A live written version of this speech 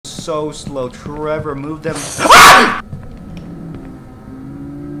so slow. Trevor, move them.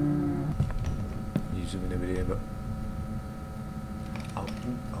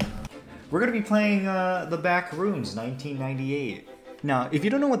 We're gonna be playing the Backrooms, 1998. Now, if you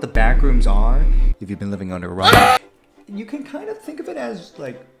don't know what the Backrooms are, if you've been living under a rock, you can kind of think of it as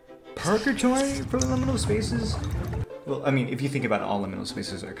like purgatory for liminal spaces. Well, I mean, if you think about it, all liminal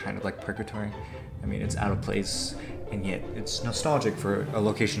spaces are kind of like purgatory. I mean, it's out of place, and yet it's nostalgic for a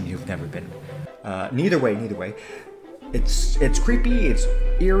location you've never been. Neither way. It's creepy, it's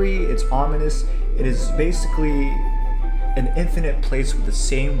eerie, it's ominous. It is basically an infinite place with the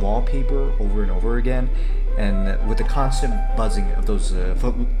same wallpaper over and over again, and with the constant buzzing of those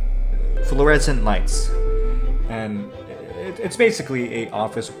fluorescent lights. And it's basically a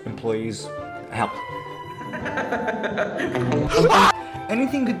office employee's help.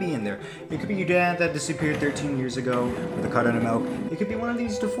 Anything could be in there. It could be your dad that disappeared 13 years ago with a cut on a mouth. It could be one of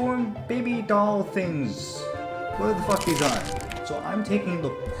these deformed baby doll things. What the fuck these are? So I'm taking the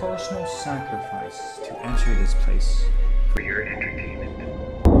personal sacrifice to enter this place for your entertainment.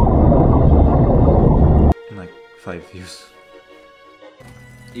 In like 5 views.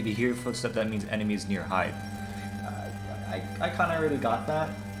 If you hear footsteps, that means enemies near. Hide. I kinda already got that.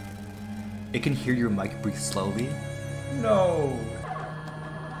 It can hear your mic breathe slowly. No!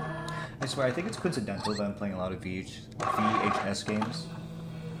 I swear, I think it's coincidental that I'm playing a lot of VHS games.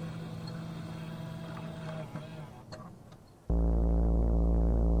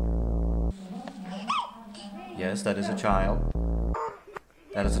 Yes, that is a child.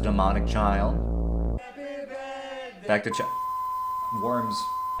 That is a demonic child. Back to worms.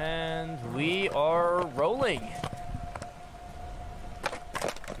 And we are rolling.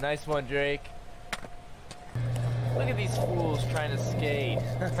 Nice one, Drake. Look at these fools trying to skate.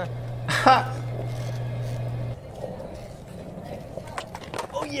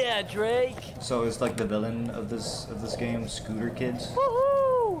 Oh yeah, Drake. So it's like the villain of this game, Scooter Kids.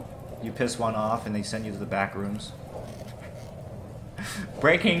 Woohoo! You piss one off and they send you to the back rooms.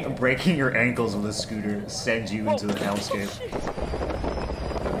 breaking your ankles with a scooter sends you into the hellscape.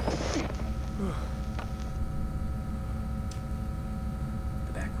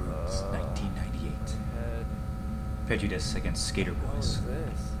 The back rooms, 1998. Prejudice against skater boys. What is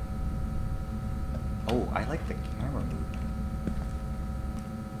this? Oh, I like the camera move.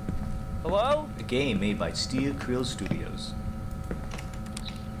 Hello? A game made by Steel Creel Studios.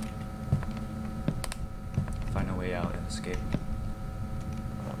 Find a way out and escape.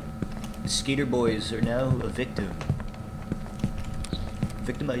 The skater boys are now a victim.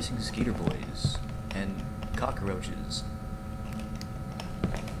 Victimizing skater boys and cockroaches.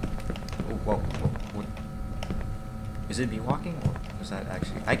 Oh, whoa, what? Is it me walking, or is that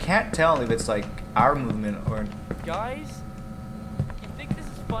actually? I can't tell if it's like our movement or. Guys, you think this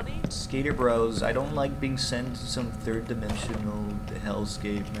is funny? Skater bros, I don't like being sent to some third dimensional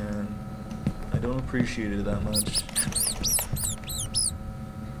hellscape, man. I don't appreciate it that much.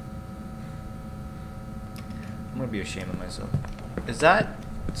 I'm gonna be ashamed of myself. Is that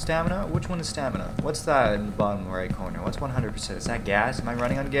stamina? Which one is stamina? What's that in the bottom right corner? What's 100%? Is that gas? Am I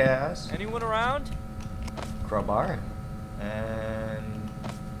running on gas? Anyone around? Crowbar. And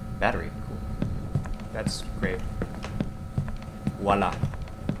battery. Cool. That's great. Voila.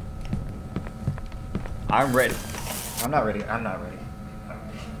 I'm ready. I'm not ready. I'm not ready.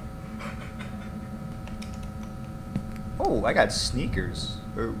 Oh, I got sneakers.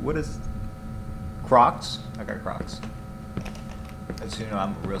 Or what is... Crocs? I got Crocs. As you know,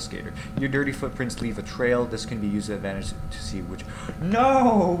 I'm a real skater. Your dirty footprints leave a trail. This can be used to advantage to see which...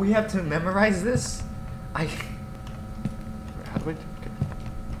 No! We have to memorize this? How do I...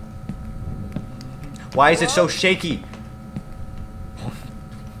 Why is it so shaky?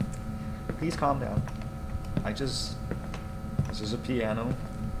 Please calm down. This is a piano.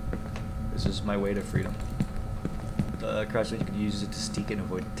 This is my way to freedom. The crouch, you can use it to sneak and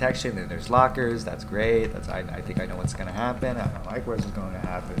avoid detection. Then there's lockers. That's great. I think I know what's gonna happen. I don't like what's going to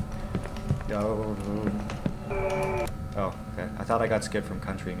happen. Yo. Oh, okay. I thought I got skipped from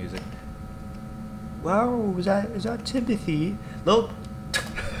country music. Wow, is that Timothy? Little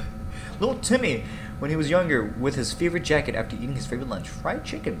Timmy, when he was younger, with his favorite jacket after eating his favorite lunch, fried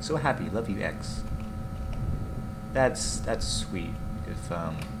chicken. So happy. Love you, X. That's sweet. If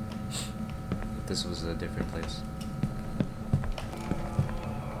this was a different place.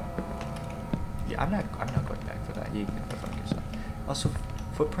 Yeah, I'm not going back for that. You can go fuck yourself. Also,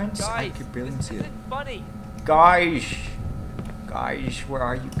 footprints. Guys, I could barely see it. Funny. Guys, where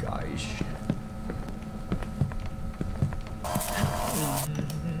are you guys?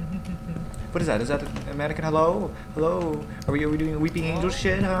 What is that? Is that a mannequin? Hello? Hello? Are we doing weeping angel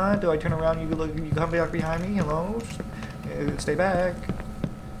shit, huh? Do I turn around and you come back behind me? Hello? Stay back.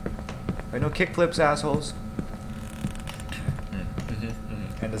 Right, no kickflips, assholes.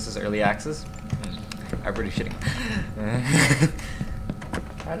 And this is early access? I'm pretty shitting.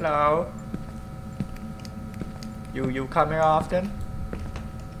 Hello? You come here often?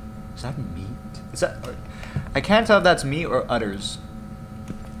 Is that meat? Is that... I can't tell if that's meat or udders.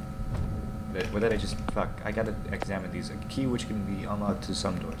 What did I just... Fuck. I gotta examine these. A key which can be unlocked to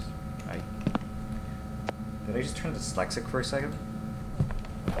some doors. Did I just turn dyslexic for a second?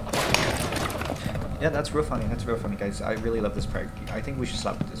 Yeah, that's real funny. That's real funny, guys. I really love this prank. I think we should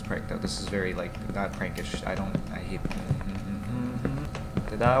stop this prank, though. This is very, like, not prankish. I hate...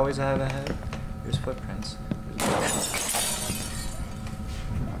 Did I always have a head? There's footprints. Oh,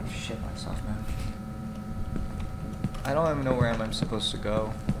 shit myself, man. I don't even know where I'm supposed to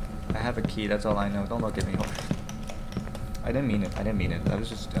go. I have a key, that's all I know. Don't look at me. I didn't mean it. I didn't mean it. I was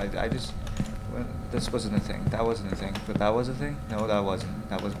just... I just... Well, this wasn't a thing. That wasn't a thing. But that was a thing? No, that wasn't.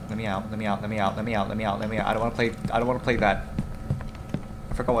 That was... Let me out. Let me out. Let me out. Let me out. Let me out. Let me out. I don't want to play... I don't want to play that.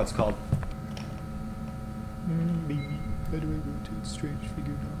 I forgot what it's called. Baby, how do I rotate strange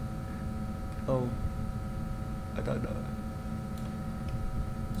figure now? Oh. I don't know.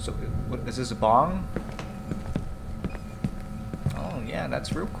 So, what, is this a bong? Oh, yeah,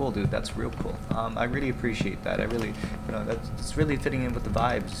 that's real cool, dude. That's real cool. I really appreciate that. I really, you know, that's really fitting in with the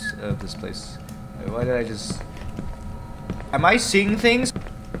vibes of this place. Why did I just... Am I seeing things?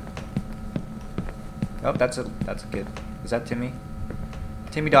 Oh, that's a kid. Is that Timmy?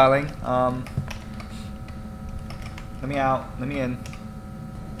 Timmy, darling. Let me out. Let me in.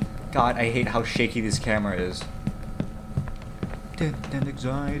 God, I hate how shaky this camera is.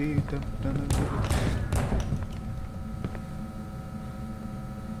 Anxiety. I don't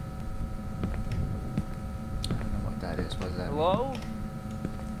know what that is. What is that? Hello?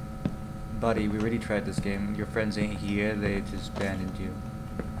 Buddy, we already tried this game. Your friends ain't here. They just abandoned you.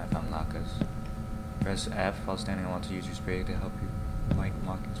 I found lockers. Press F while standing on to use your spray to help you fight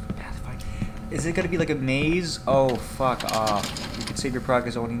markings for pathfinder. Is it gonna be like a maze? Oh, fuck off. You can save your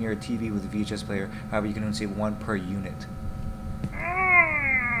progress only near a TV with a VHS player. However, you can only save one per unit.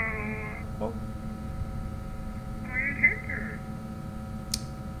 Oh.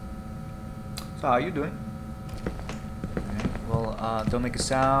 So how are you doing? Okay. Well, don't make a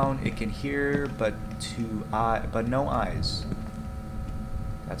sound. It can hear, but no eyes.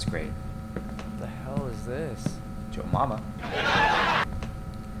 That's great. What the hell is this? It's your mama.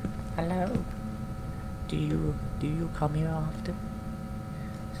 Hello. Do you come here often?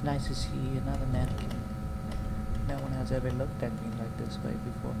 It's nice to see another mannequin. No one has ever looked at me like this way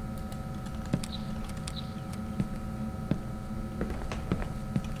before.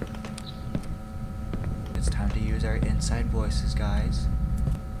 It's time to use our inside voices, guys.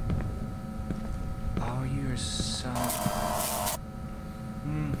 Oh, you're so...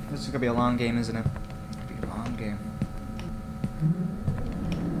 this is gonna be a long game, isn't it? It's gonna be a long game.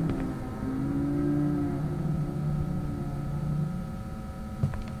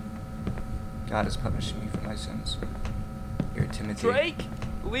 God is punishing me for my sins. Here, Timothy. Drake?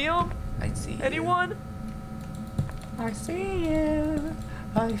 Liam? I see Anyone? I see you.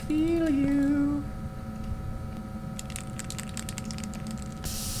 I feel you.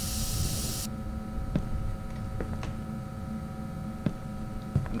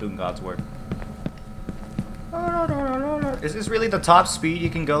 I'm doing God's work. Is this really the top speed you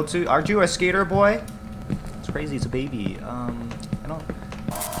can go to? Aren't you a skater boy? It's crazy, it's a baby. I don't...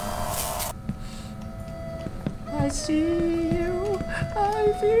 I see you.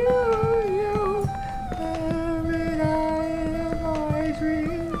 I feel you. Every night in my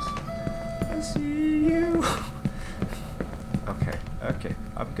dreams. I see you. Okay,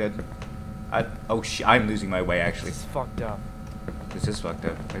 I'm good. I'm losing my way, actually. This is fucked up. This is fucked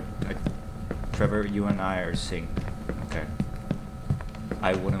up. Trevor, you and I are synced. Okay.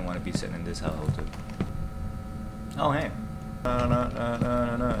 I wouldn't want to be sitting in this hellhole, too. Oh, hey. I'm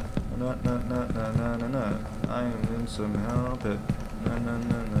in some help.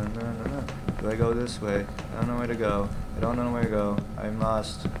 Do I go this way? I don't know where to go. I don't know where to go. I'm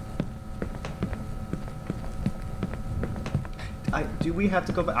lost. Do we have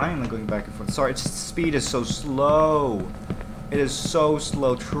to go back? I am going back and forth. Sorry, its speed is so slow. It is so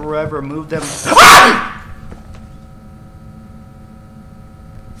slow. Trevor, move them. This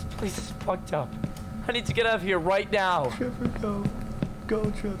place is fucked up. I need to get out of here right now. Trevor, go. Go,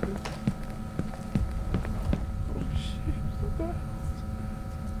 Trevor. Oh shit. What the hell?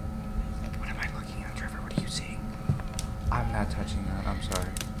 What am I looking at, Trevor? What are you seeing? I'm not touching that. I'm sorry.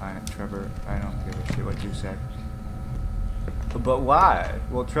 Trevor. Trevor, I don't give a shit what you said. But why?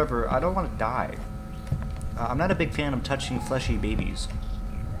 Well, Trevor, I don't want to die. I'm not a big fan of touching fleshy babies.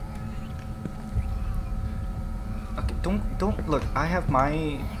 Okay, don't look. I have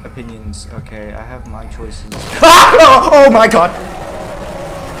my opinions. Okay, I have my choices. Oh my god!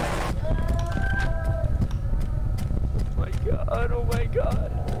 Oh my god! Oh my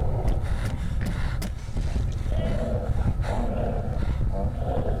god!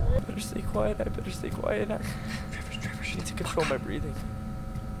 I better stay quiet. I better stay quiet. I need to control my breathing.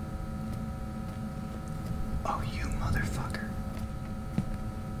 Oh, you motherfucker.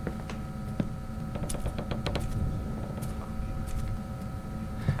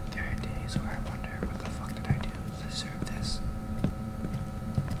 There are days where I wonder what the fuck did I do to deserve this.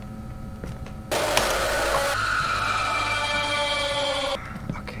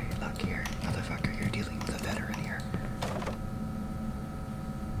 Okay, look here, motherfucker, you're dealing with a veteran here.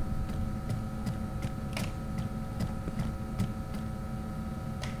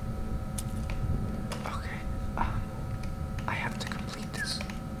 I have to complete this.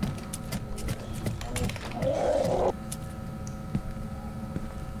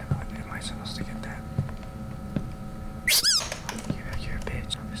 Am I supposed to get that? You're a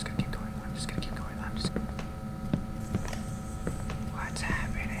bitch. I'm just gonna keep going. What's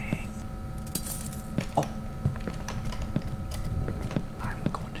happening? Oh. I'm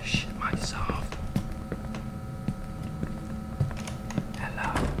going to shit myself.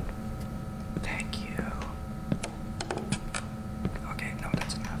 Hello. Thank you. Okay, no,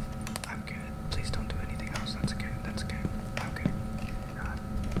 that's enough. I'm good. Please don't do anything else. That's okay. Okay.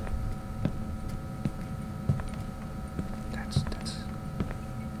 That's.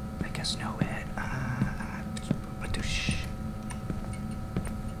 I guess no it. But do shh.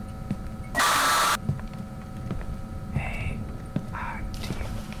 Hey, do you?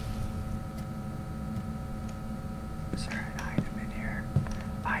 Is there an item in here?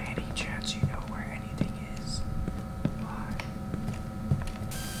 By any chance, you know where anything is? Why?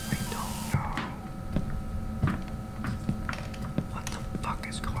 I don't know. What the fuck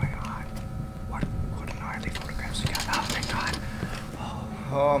is going on? What gnarly photographs we got? Oh my god.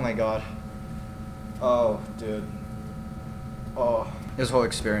 Oh my god. Oh, dude. Oh. This whole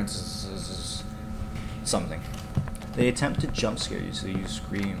experience is something. They attempt to jump scare you so you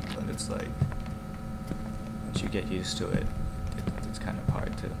scream, but it's like, once you get used to it, it's kind of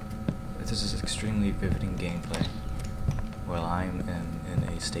hard to. This is extremely vivid gameplay. While I'm in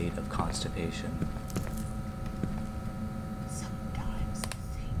a state of constipation. Sometimes the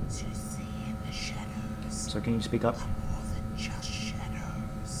things you see in the shadows So can you speak up? are more than just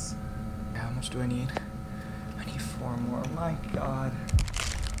shadows. How much do I need? I need 4 more. My god.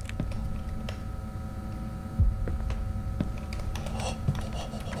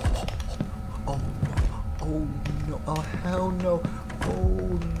 Oh no. Oh hell no.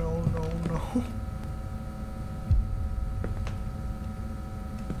 Oh no.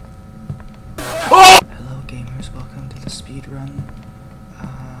 Hello gamers, welcome to the speed run.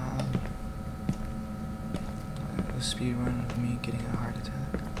 The speed run of me getting a heart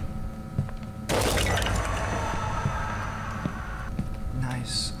attack.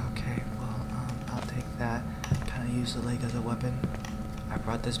 Nice. Okay. Well, I'll take that. Can I use the leg as a weapon? I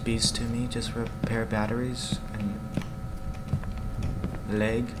brought this beast to me just for a pair of batteries and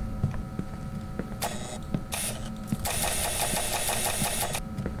leg.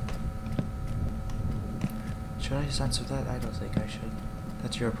 Should I censor that? I don't think I should.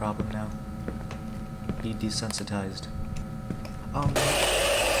 That's your problem now. Be desensitized. I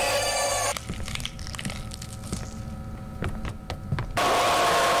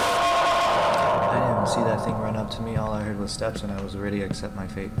didn't see that thing run up to me. All I heard was steps and I was ready to accept my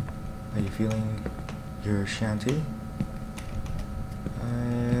fate. Are you feeling your shanty? I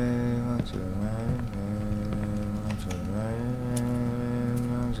want to ride, I want to ride, I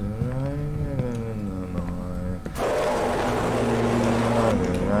want to ride no more.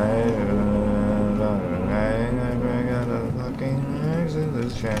 I gotta fucking exit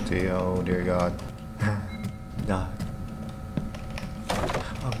this shanty. Oh dear God. Die.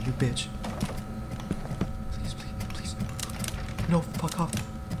 Oh, you bitch. Please. No, fuck off.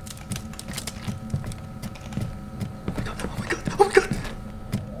 Oh my god.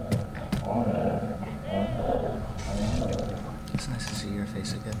 It's nice to see your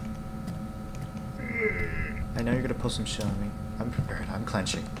face again. I know you're gonna post some shit on me. I'm prepared. I'm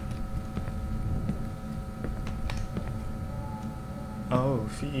clenching. Oh,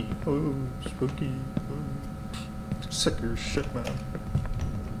 feet. Oh, spooky. Oh. Sick of your shit, man.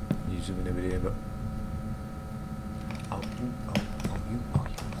 You zooming the video, but. Oh, you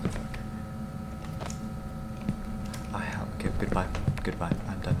motherfucker. Goodbye. Goodbye.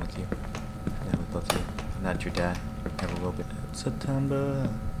 I'm done with you. I'm done with both of you. I'm not your dad. Never will be. September.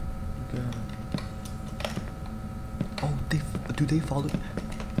 Girl. Oh, do they follow?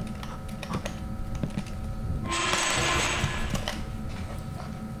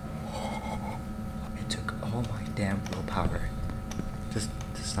 It took all my damn willpower just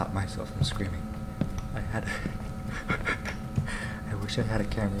to stop myself from screaming. I wish I had a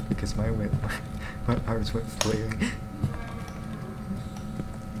camera because my arms went flaring.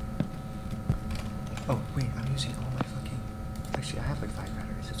 Oh wait, I'm using all my fucking. Actually, I have like 5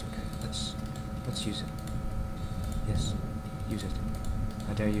 batteries. It's okay. Let's use it. Yes, use it.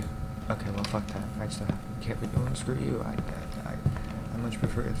 I dare you. Okay, well fuck that. I still have. Can't be. Oh, screw you. I much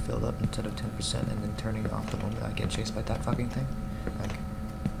prefer it filled up instead of 10% and then turning it off the moment I get chased by that fucking thing. Like,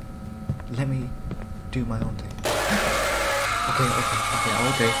 let me do my own thing. Okay.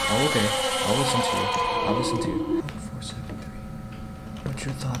 I'll listen to you. 473. What's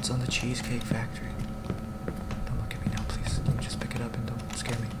your thoughts on the Cheesecake Factory? Don't look at me now, please. Let me just pick it up and don't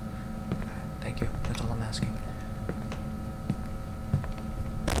scare me. Thank you. That's all I'm asking.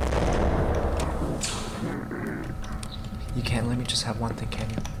 You can't let me just have one thing, can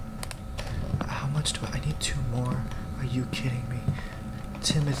you? How much do I need 2 more? Are you kidding me?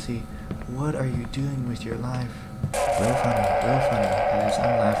 Timothy, what are you doing with your life? Real funny, guys.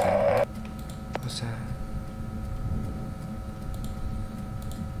 I'm laughing. What's that?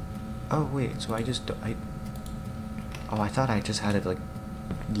 Oh wait, so I thought I just had it like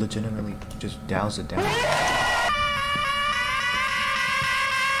legitimately just douse it down.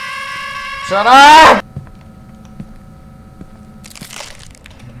 Shut up!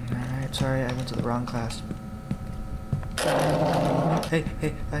 Alright, sorry, I went to the wrong class. Hey,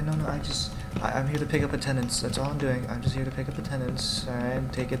 no, I'm here to pick up attendance. That's all I'm doing. I'm just here to pick up attendance.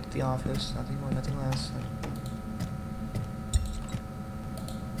 Alright, take it to the office. Nothing more, nothing less.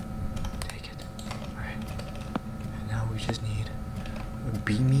 Take it. Alright. And now we just need a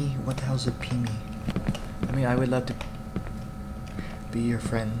beanie. What the hell's a beanie? I mean, I would love to be your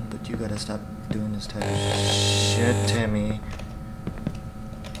friend, but you gotta stop doing this type of shit, Timmy.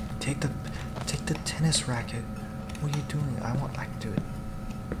 Take the tennis racket. What are you doing? I can do it.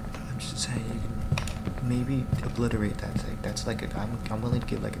 I'm just saying you can maybe obliterate that thing. That's like I'm willing to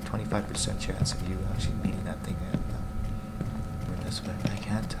give like a 25% chance of you actually beating that thing out. No. Or this way. I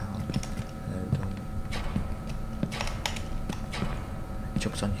can't tell. Don't.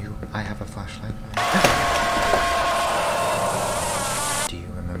 Joke's on you. I have a flashlight. Do you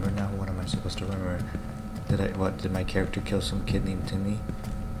remember now? What am I supposed to remember? Did my character kill some kid named Timmy?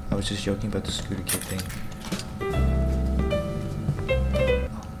 I was just joking about the scooter kid thing.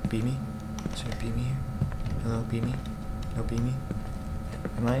 Beamy? Is there a Beamy here? Hello, Beamy? No Beamy?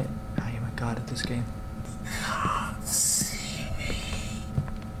 I am a god at this game. Can't see me.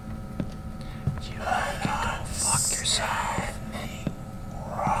 You can go fuck yourself.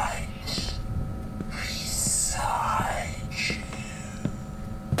 Right beside you.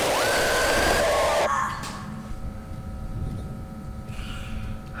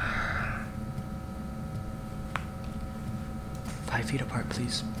 Five feet apart,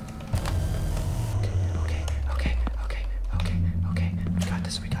 please.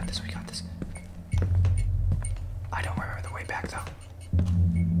 We got this. I don't remember the way back though.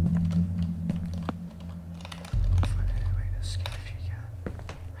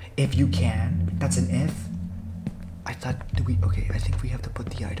 If you can, that's an if. I thought, I think we have to put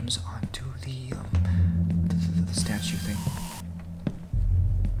the items onto the statue thing.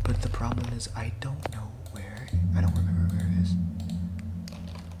 But the problem is I don't know where, I don't remember where it is.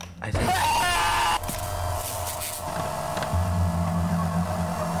 I think...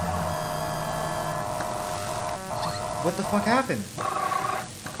 What the fuck happened?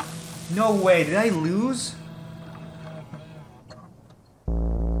 No way, did I lose?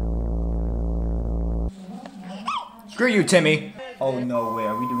 Screw you, Timmy! Oh no way,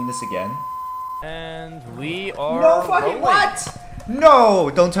 are we doing this again? And we are No fucking rolling. what?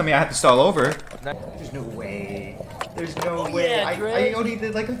 No! Don't tell me I have to start over. There's no way. There's no way. yeah, I Drake. only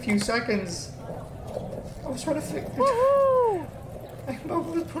did like a few seconds. I was trying to fix it. Woohoo! I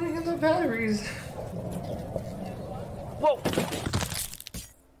was putting in the batteries. Whoa!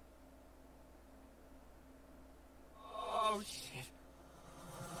 Oh shit.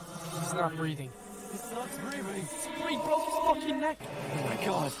 He's not breathing. It's not breathing. He broke his fucking neck. Oh my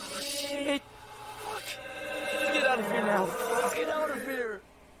god. Shit. Fuck. Let's get out of here now. Let's get out of here.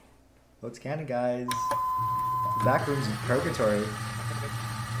 What's canon, guys? Backrooms in purgatory.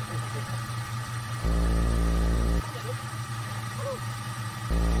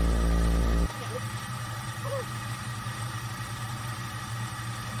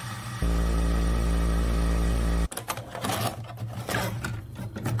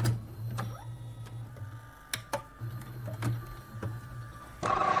 Hey,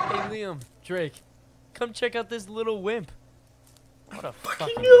 Liam, Drake, come check out this little wimp. What a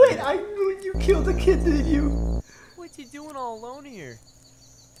fucking knew it! idiot. I knew you killed a kid, didn't you? What's he doing all alone here?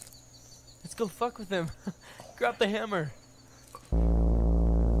 Let's go fuck with him. Grab the hammer.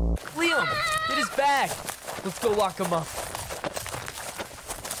 Liam, get his bag. Let's go lock him up.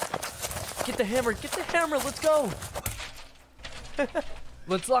 Get the hammer, let's go.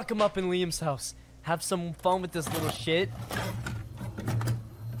 Let's lock him up in Liam's house. Have some fun with this little shit.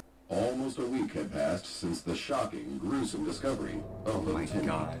 Almost a week had passed since the shocking, gruesome discovery of little Timmy.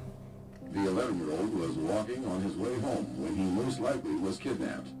 God. The 11-year-old was walking on his way home when he most likely was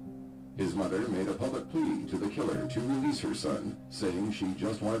kidnapped. His mother made a public plea to the killer to release her son, saying she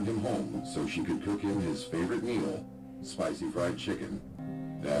just wanted him home so she could cook him his favorite meal, spicy fried chicken.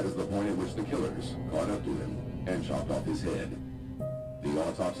 That is the point at which the killers caught up to him and chopped off his head. The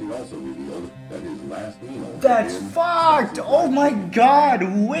autopsy also revealed that his last meal... That's fucked! Oh my god,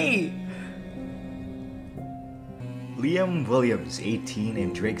 wait! Liam Williams, 18,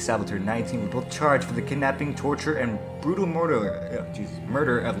 and Drake Salvatore, 19, were both charged for the kidnapping, torture, and brutal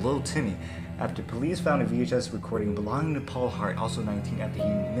murder of little Timmy after police found a VHS recording belonging to Paul Hart, also 19, after he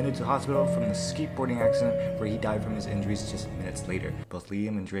admitted to hospital from the skateboarding accident where he died from his injuries just minutes later. Both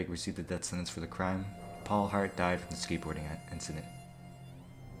Liam and Drake received the death sentence for the crime. Paul Hart died from the skateboarding incident.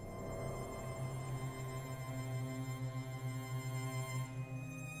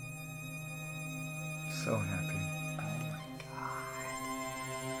 So happy.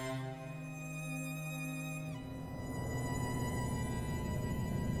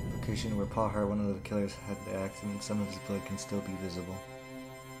 Location where Paul Hart, one of the killers, had the accident. Some of his blood can still be visible.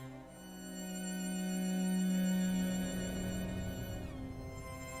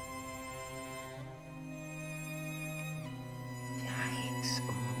 Yikes.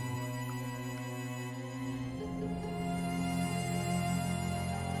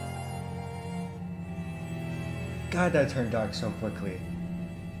 God, that turned dark so quickly.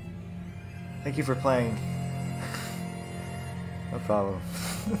 Thank you for playing. No problem.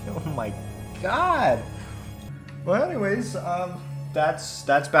 Oh my god. Well, anyways, that's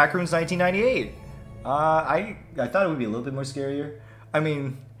Backrooms 1998. I thought it would be a little bit more scarier. I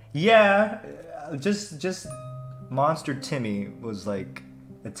mean, yeah, just Monster Timmy was like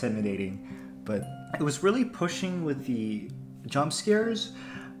intimidating, but it was really pushing with the jump scares.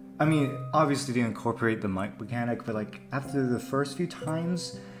 I mean, obviously they incorporate the mic mechanic, but like after the first few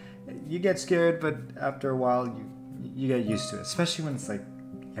times, you get scared, but after a while you get used to it, especially when it's like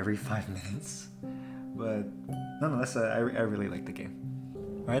every 5 minutes. But nonetheless, I really like the game.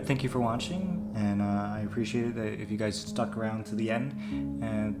 Alright, thank you for watching, and I appreciate it that if you guys stuck around to the end,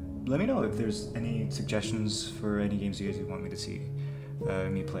 and let me know if there's any suggestions for any games you guys want me to see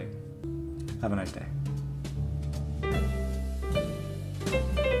me play. Have a nice day.